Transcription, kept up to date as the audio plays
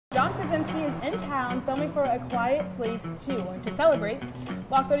Krasinski is in town filming for A Quiet Place 2. And to celebrate,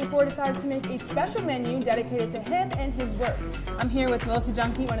 Lock 34 decided to make a special menu dedicated to him and his work. I'm here with Melissa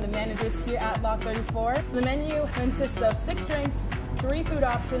Junkie, one of the managers here at Lock 34. The menu consists of 6 drinks, 3 food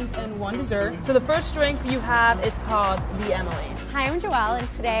options, and 1 dessert. So the first drink you have is called the Emily. Hi, I'm Joelle,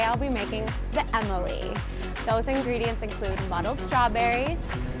 and today I'll be making the Emily. Those ingredients include muddled strawberries,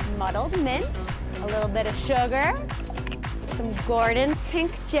 muddled mint, a little bit of sugar, some Gordon's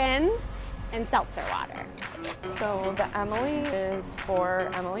pink gin, and seltzer water. So the Emily is for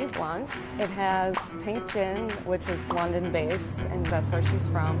Emily Blunt. It has pink gin, which is London-based, and that's where she's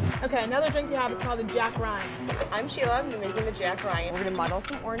from. Okay, another drink you have is called the Jack Ryan. I'm Sheila, I'm making the Jack Ryan. We're gonna muddle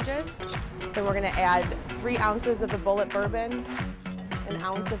some oranges, then we're gonna add 3 ounces of the Bullet Bourbon, an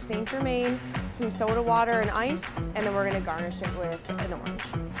ounce of Saint Germain, some soda water and ice, and then we're gonna garnish it with an orange.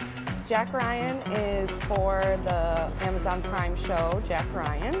 Jack Ryan is for the Amazon Prime show, Jack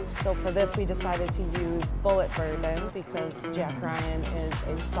Ryan. So for this, we decided to use Bullet Bourbon because Jack Ryan is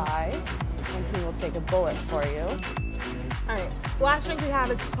a spy and he will take a bullet for you. All right, the last drink we have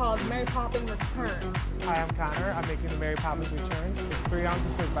is called Mary Poppins Returns. Hi, I'm Connor. I'm making the Mary Poppins Returns. It's 3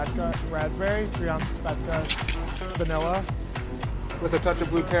 ounces of vodka raspberry, 3 ounces vodka vanilla, with a touch of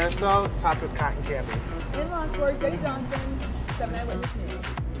blue carousel, topped with cotton candy. In Lockport, Jay Johnson, 7 Eyewitness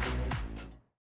News.